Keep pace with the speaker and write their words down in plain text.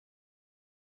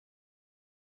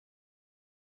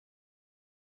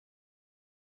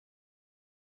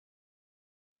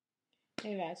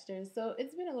Hey Bachelors, so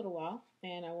it's been a little while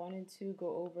and I wanted to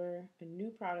go over a new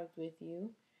product with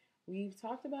you. We've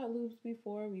talked about lubes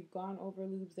before, we've gone over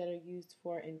lubes that are used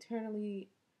for internally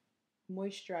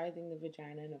moisturizing the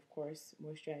vagina and, of course,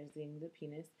 moisturizing the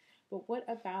penis. But what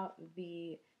about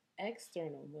the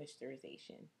external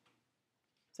moisturization?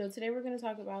 So today we're going to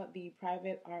talk about the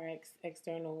Private RX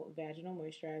External Vaginal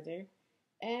Moisturizer,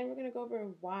 and we're going to go over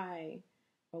why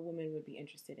a woman would be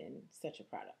interested in such a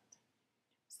product.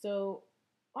 So,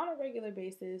 on a regular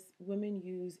basis, women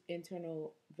use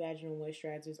internal vaginal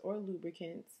moisturizers or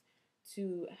lubricants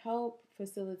to help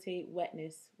facilitate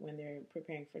wetness when they're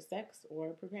preparing for sex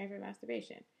or preparing for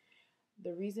masturbation.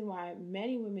 The reason why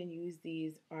many women use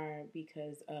these are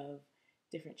because of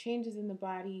different changes in the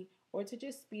body or to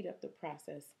just speed up the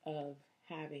process of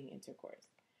having intercourse.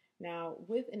 Now,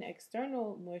 with an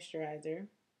external moisturizer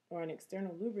or an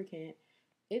external lubricant,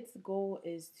 its goal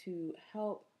is to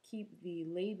help keep the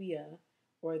labia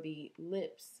or the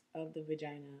lips of the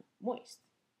vagina moist.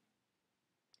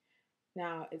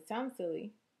 Now, it sounds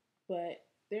silly, but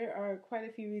there are quite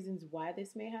a few reasons why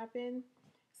this may happen,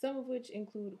 some of which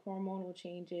include hormonal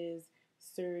changes,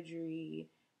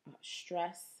 surgery,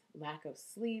 stress, lack of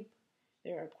sleep.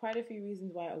 There are quite a few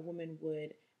reasons why a woman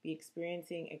would be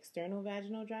experiencing external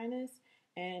vaginal dryness,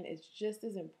 and it's just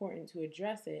as important to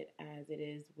address it as it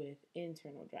is with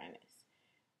internal dryness.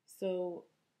 So,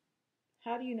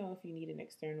 how do you know if you need an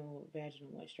external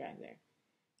vaginal moisturizer?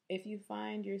 If you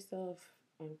find yourself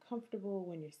uncomfortable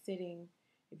when you're sitting,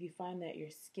 if you find that your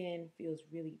skin feels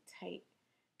really tight,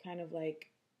 kind of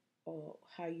like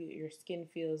your skin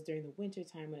feels during the winter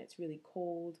time when it's really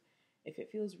cold, if it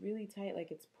feels really tight,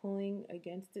 like it's pulling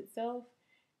against itself,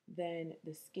 then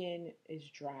the skin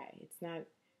is dry. It's not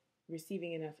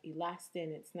receiving enough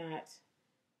elastin, it's not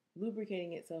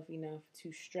lubricating itself enough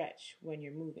to stretch when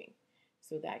you're moving.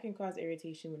 So that can cause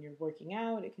irritation when you're working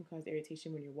out. It can cause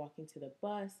irritation when you're walking to the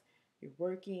bus, you're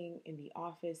working in the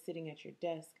office, sitting at your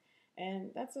desk.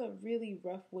 And that's a really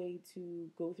rough way to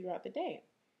go throughout the day.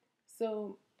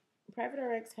 So Private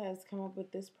RX has come up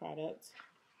with this product,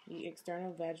 the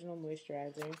external vaginal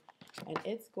moisturizer, and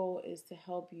its goal is to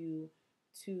help you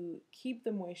to keep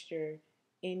the moisture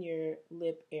in your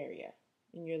lip area,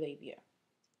 in your labia.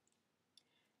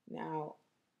 Now,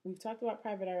 we've talked about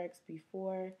Private RX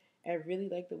before. I really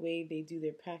like the way they do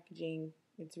their packaging.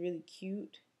 It's really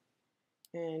cute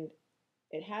and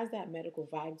it has that medical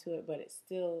vibe to it, but it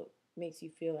still makes you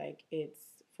feel like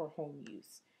it's for home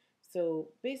use.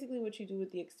 So basically what you do with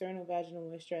the external vaginal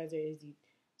moisturizer is you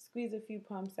squeeze a few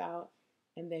pumps out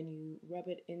and then you rub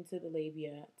it into the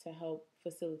labia to help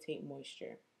facilitate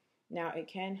moisture. Now, it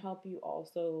can help you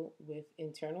also with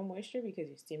internal moisture because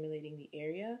you're stimulating the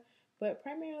area, but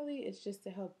primarily it's just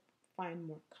to help find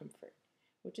more comfort,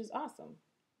 which is awesome.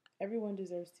 Everyone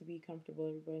deserves to be comfortable.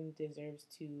 Everyone deserves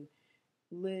to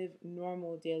live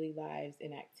normal daily lives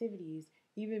and activities,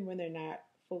 even when they're not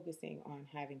focusing on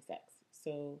having sex.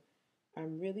 So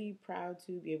I'm really proud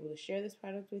to be able to share this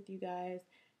product with you guys.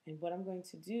 And what I'm going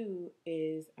to do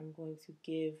is I'm going to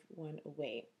give one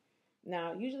away.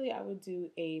 Now, usually I would do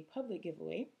a public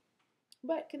giveaway,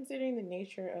 but considering the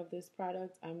nature of this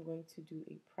product, I'm going to do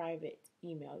a private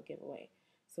email giveaway.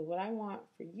 So what I want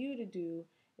for you to do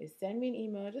is send me an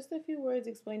email, just a few words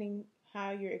explaining how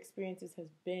your experiences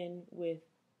has been with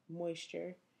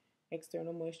moisture,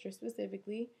 external moisture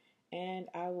specifically, and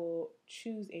I will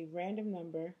choose a random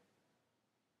number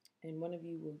and one of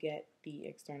you will get the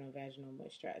external vaginal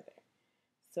moisturizer.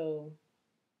 So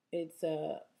it's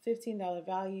a $15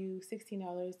 value,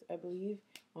 $16 I believe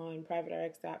on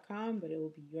privaterx.com, but it will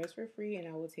be yours for free and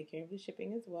I will take care of the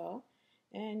shipping as well.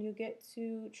 And you'll get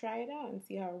to try it out and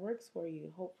see how it works for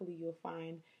you. Hopefully you'll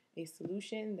find a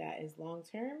solution that is long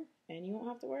term and you won't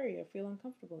have to worry or feel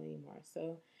uncomfortable anymore.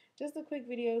 So just a quick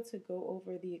video to go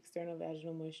over the external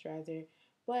vaginal moisturizer.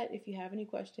 But if you have any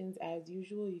questions, as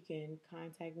usual, you can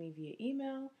contact me via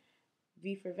email,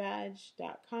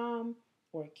 vforvag.com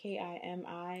or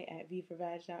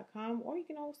kimi@vforvag.com, or you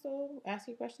can also ask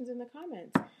your questions in the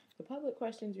comments. The public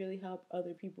questions really help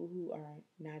other people who are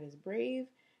not as brave,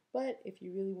 but if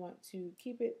you really want to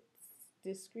keep it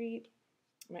discreet,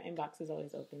 my inbox is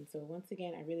always open. So once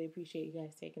again, I really appreciate you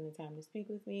guys taking the time to speak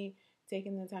with me,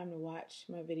 taking the time to watch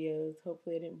my videos.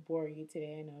 Hopefully I didn't bore you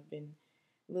today. I know I've been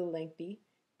a little lengthy,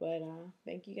 but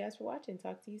thank you guys for watching.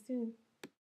 Talk to you soon.